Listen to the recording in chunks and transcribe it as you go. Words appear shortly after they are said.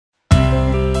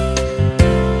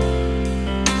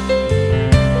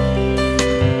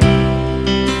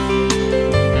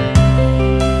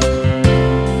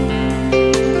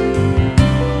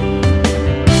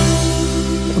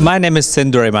My name is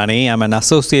Sendurai A. I'm an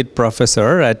associate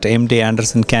professor at MD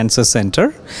Anderson Cancer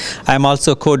Center. I'm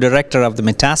also co-director of the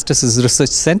Metastasis Research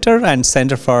Center and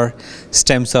Center for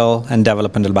Stem Cell and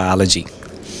Developmental Biology.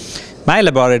 My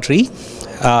laboratory,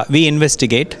 we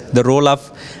investigate the role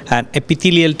of an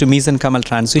epithelial to mesenchymal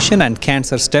transition and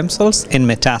cancer stem cells in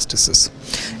metastasis.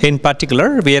 In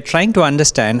particular, we are trying to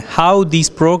understand how these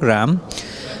programs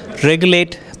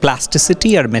regulate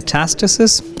plasticity or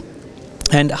metastasis,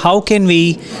 and how can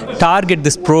we target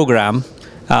this program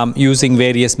using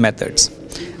various methods.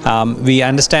 We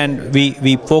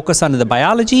focus on the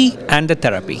biology and the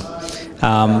therapy.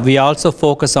 We also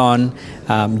focus on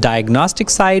diagnostic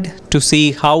side to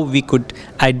see how we could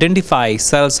identify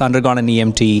cells undergone an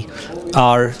EMT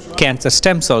or cancer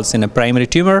stem cells in a primary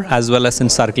tumor as well as in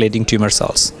circulating tumor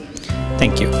cells.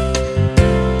 Thank you.